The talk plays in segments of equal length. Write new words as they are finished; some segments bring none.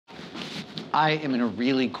I am in a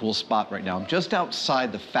really cool spot right now. I'm just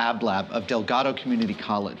outside the Fab Lab of Delgado Community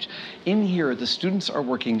College. In here, the students are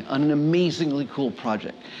working on an amazingly cool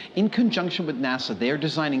project. In conjunction with NASA, they are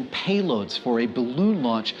designing payloads for a balloon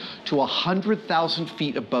launch to 100,000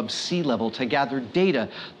 feet above sea level to gather data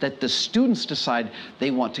that the students decide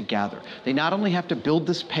they want to gather. They not only have to build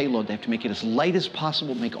this payload, they have to make it as light as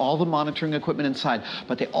possible, make all the monitoring equipment inside,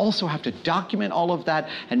 but they also have to document all of that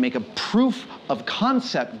and make a proof of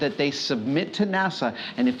concept that they submit to NASA,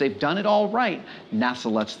 and if they've done it all right,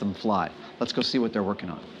 NASA lets them fly. Let's go see what they're working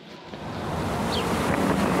on.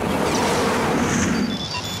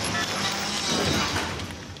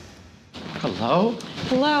 Hello.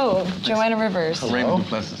 Hello, Joanna Rivers. Hello.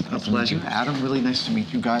 A pleasure. Adam, really nice to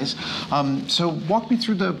meet you guys. So walk me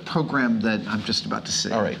through the program that I'm just about to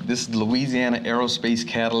see. All right, this is the Louisiana Aerospace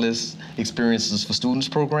Catalyst Experiences for Students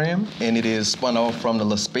program, and it is spun off from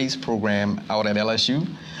the Space program out at LSU.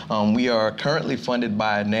 We are currently funded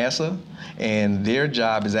by NASA, and their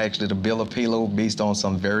job is actually to build a payload based on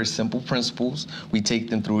some very simple principles. We take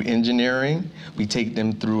them through engineering, we take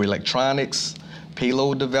them through electronics,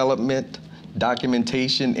 payload development,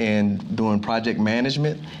 documentation, and doing project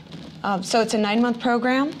management. So it's a 9-month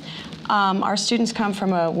program. Our students come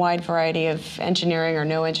from a wide variety of engineering or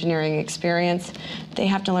no engineering experience. They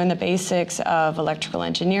have to learn the basics of electrical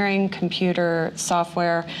engineering, computer,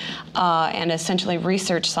 software, and essentially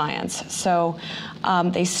research science. So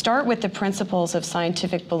they start with the principles of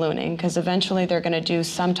scientific ballooning, because eventually they're going to do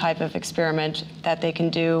some type of experiment that they can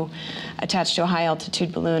do attached to a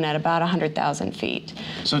high-altitude balloon at about 100,000 feet.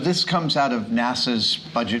 So this comes out of NASA's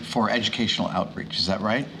budget for educational outreach, is that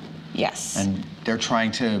right? Yes. And they're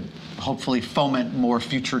trying to hopefully foment more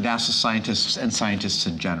future NASA scientists and scientists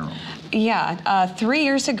in general. Yeah, 3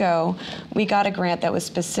 years ago, we got a grant that was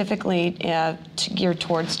specifically geared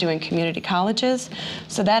towards doing community colleges.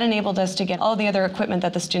 So that enabled us to get all the other equipment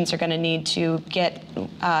that the students are going to need to get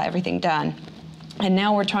everything done. And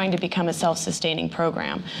now we're trying to become a self-sustaining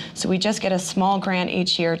program. So we just get a small grant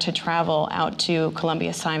each year to travel out to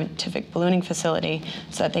Columbia Scientific Ballooning Facility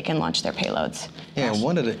so that they can launch their payloads. Yeah,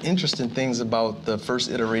 one of the interesting things about the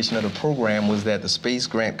first iteration of the program was that the space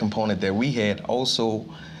grant component that we had also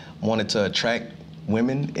wanted to attract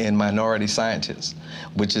women and minority scientists,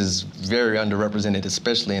 which is very underrepresented,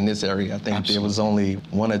 especially in this area. I think There was only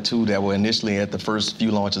 1 or 2 that were initially at the first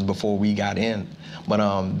few launches before we got in.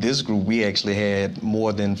 But this group, we actually had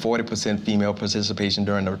more than 40% female participation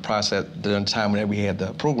during the process, during the time that we had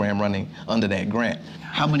the program running under that grant.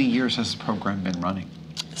 How many years has the program been running?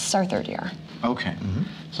 It's our 3rd year. Okay.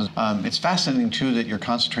 So it's fascinating, too, that you're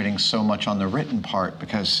concentrating so much on the written part,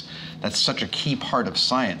 because that's such a key part of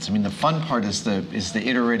science. I mean, the fun part is the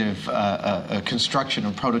iterative construction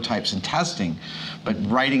of prototypes and testing, but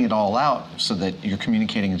writing it all out so that you're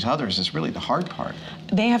communicating it to others is really the hard part.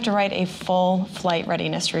 They have to write a full flight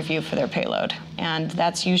readiness review for their payload, and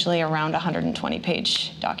that's usually around a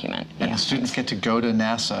 120-page document. And the students get to go to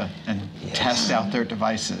NASA and test out their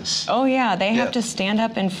devices. Oh yeah, they have to stand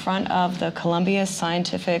up in front of the Columbia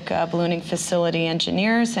Scientific Ballooning Facility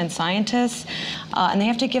engineers and scientists, and they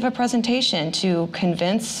have to give a presentation to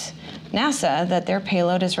convince NASA that their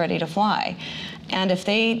payload is ready to fly. And if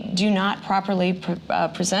they do not properly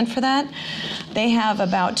present for that, they have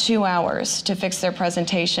about 2 hours to fix their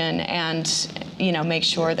presentation and, make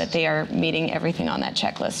sure that they are meeting everything on that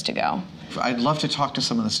checklist to go. I'd love to talk to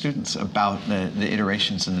some of the students about the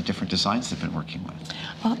iterations and the different designs they've been working with.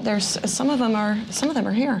 Well, there's some of them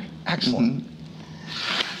are here. Excellent.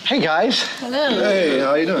 Hey guys. Hello. Hey,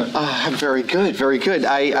 how you doing? I'm very good, very good.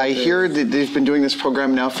 I hear that they've been doing this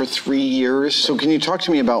program now for 3 years. So can you talk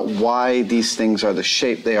to me about why these things are the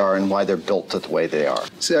shape they are and why they're built the way they are?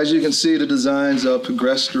 So as you can see, the designs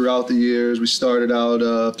progressed throughout the years. We started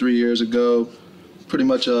out 3 years ago, pretty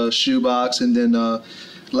much a shoebox, and then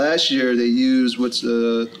last year they used what's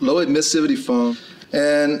low emissivity foam,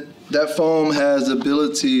 and that foam has the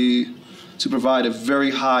ability to provide a very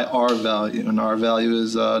high R value, and R value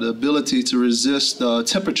is the ability to resist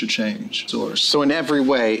temperature change source. So in every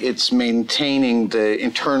way, it's maintaining the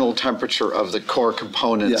internal temperature of the core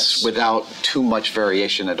components without too much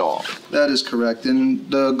variation at all. That is correct, and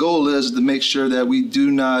the goal is to make sure that we do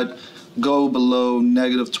not go below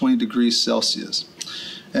negative 20 degrees Celsius.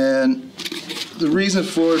 And the reason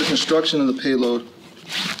for the construction of the payload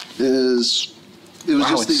is it was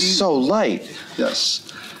just the it's so light. Yes.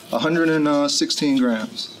 116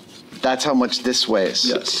 grams. That's how much this weighs?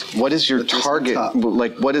 Yes. What is your target?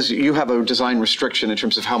 Like, you have a design restriction in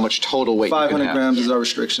terms of how much total weight you can have? 500 grams is our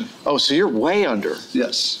restriction. Oh, so you're way under.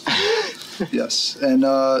 Yes. Yes. And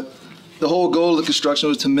the whole goal of the construction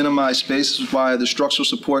was to minimize space. This is why the structural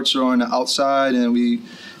supports are on the outside, and we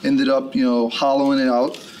ended up, hollowing it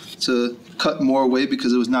out to cut more weight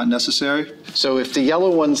because it was not necessary. So if the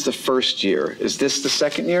yellow one's the first year, is this the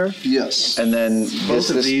second year? Yes. And then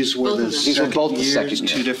Both of these were the These were both the second year.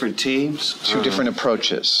 two different teams. Two different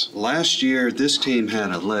approaches. Last year, this team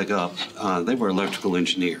had a leg up. They were electrical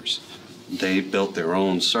engineers. They built their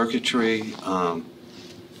own circuitry,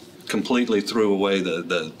 completely threw away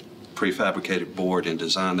the prefabricated board and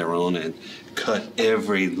designed their own and cut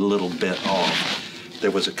every little bit off. There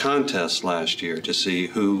was a contest last year to see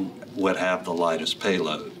who would have the lightest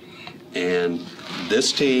payload. And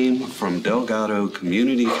this team from Delgado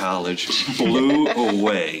Community College blew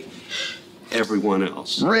away everyone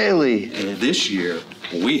else. Really? And this year,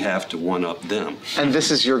 we have to one-up them. And this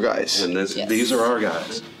is your guys? And these are our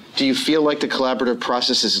guys. Do you feel like the collaborative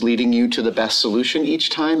process is leading you to the best solution each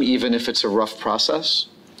time, even if it's a rough process?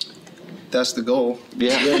 That's the goal.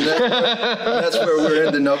 Yeah. And that's where we're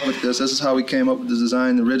ending up with this. This is how we came up with the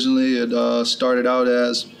design originally. It started out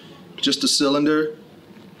as just a cylinder,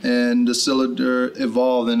 and the cylinder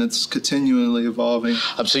evolved, and it's continually evolving.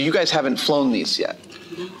 So you guys haven't flown these yet?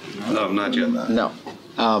 No, not yet. No.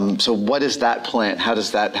 So what is that plan? How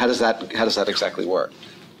does that exactly work?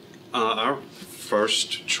 Our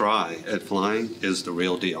first try at flying is the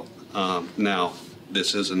real deal. Now,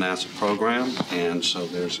 this is a NASA program, and so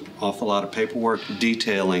there's an awful lot of paperwork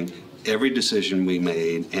detailing every decision we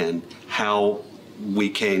made and how we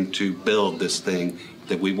came to build this thing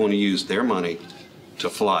that we want to use their money to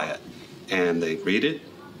fly it. And they read it,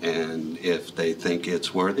 and if they think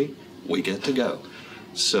it's worthy, we get to go.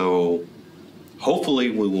 So hopefully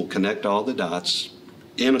we will connect all the dots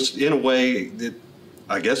in a way that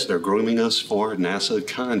I guess they're grooming us for NASA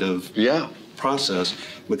kind of process,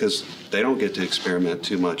 because they don't get to experiment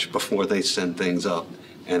too much before they send things up.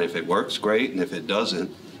 And if it works, great, and if it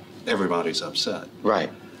doesn't, everybody's upset.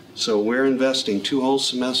 Right. So we're investing 2 whole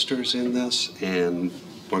semesters in this, and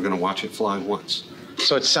we're going to watch it fly once.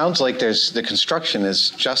 So it sounds like the construction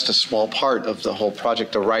is just a small part of the whole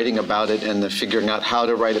project. The writing about it and the figuring out how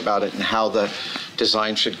to write about it and how the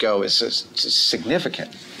design should go is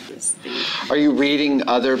significant. Are you reading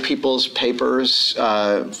other people's papers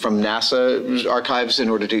from NASA archives in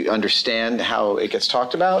order to understand how it gets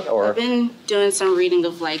talked about? Or I've been doing some reading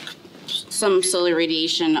of some solar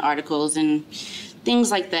radiation articles and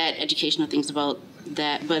things like that, educational things about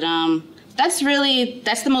that. But that's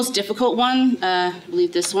the most difficult one, I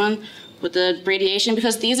believe this one, with the radiation,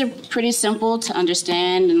 because these are pretty simple to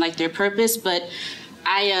understand and their purpose, but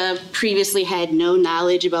I previously had no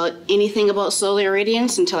knowledge about anything about solar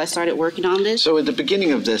irradiance until I started working on this. So at the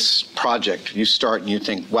beginning of this project, you start and you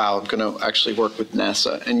think, wow, I'm going to actually work with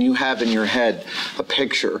NASA, and you have in your head a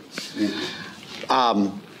picture.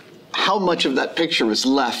 How much of that picture was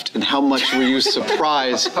left, and how much were you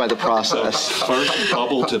surprised by the process? First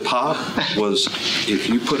bubble to pop was, if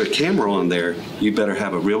you put a camera on there, you better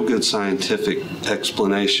have a real good scientific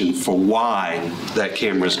explanation for why that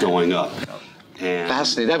camera's going up. And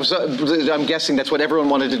fascinating. I'm guessing that's what everyone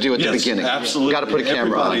wanted to do at the beginning. Absolutely. Got to put a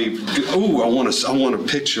camera on. Ooh, I want a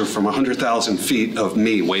picture from 100,000 feet of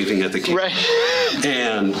me waving at the camera. Right.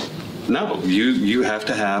 And no, you have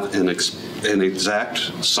to have an exact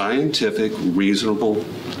scientific, reasonable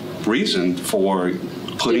reason for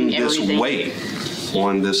putting this weight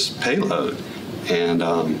on this payload. And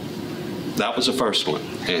that was the first one.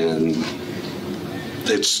 And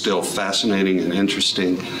it's still fascinating and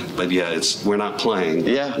interesting, but we're not playing.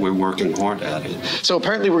 Yeah. We're working hard at it. So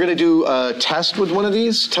apparently we're going to do a test with one of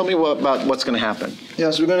these. Tell me about what's going to happen. Yeah,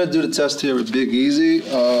 so we're going to do the test here with Big Easy.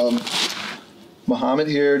 Muhammad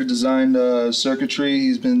here designed the circuitry.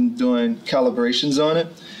 He's been doing calibrations on it.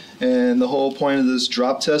 And the whole point of this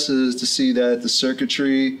drop test is to see that the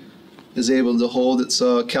circuitry is able to hold its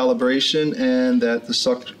calibration and that the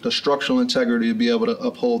structural integrity will be able to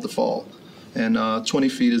uphold the fall. And 20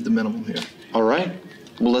 feet is the minimum here. All right.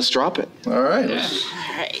 Well, let's drop it. All right. All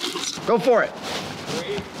right. Go for it.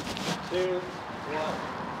 3, 2,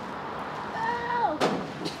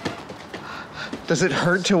 1. Does it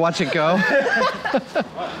hurt to watch it go?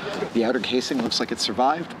 The outer casing looks like it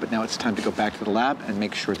survived, but now it's time to go back to the lab and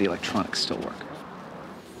make sure the electronics still work.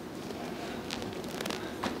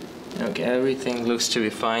 Okay, everything looks to be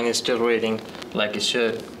fine. It's still reading like it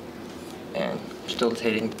should, and still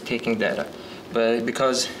taking data. But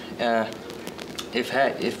because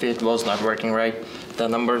if it was not working right, the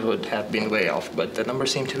numbers would have been way off. But the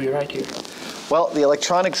numbers seem to be right here. Well, the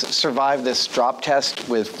electronics survived this drop test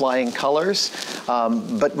with flying colors,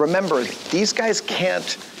 but remember, these guys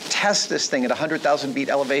can't test this thing at 100,000 feet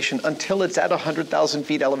elevation until it's at 100,000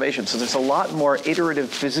 feet elevation. So there's a lot more iterative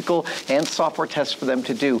physical and software tests for them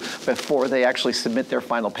to do before they actually submit their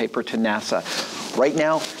final paper to NASA. Right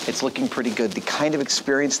now, it's looking pretty good. The kind of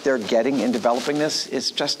experience they're getting in developing this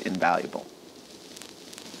is just invaluable.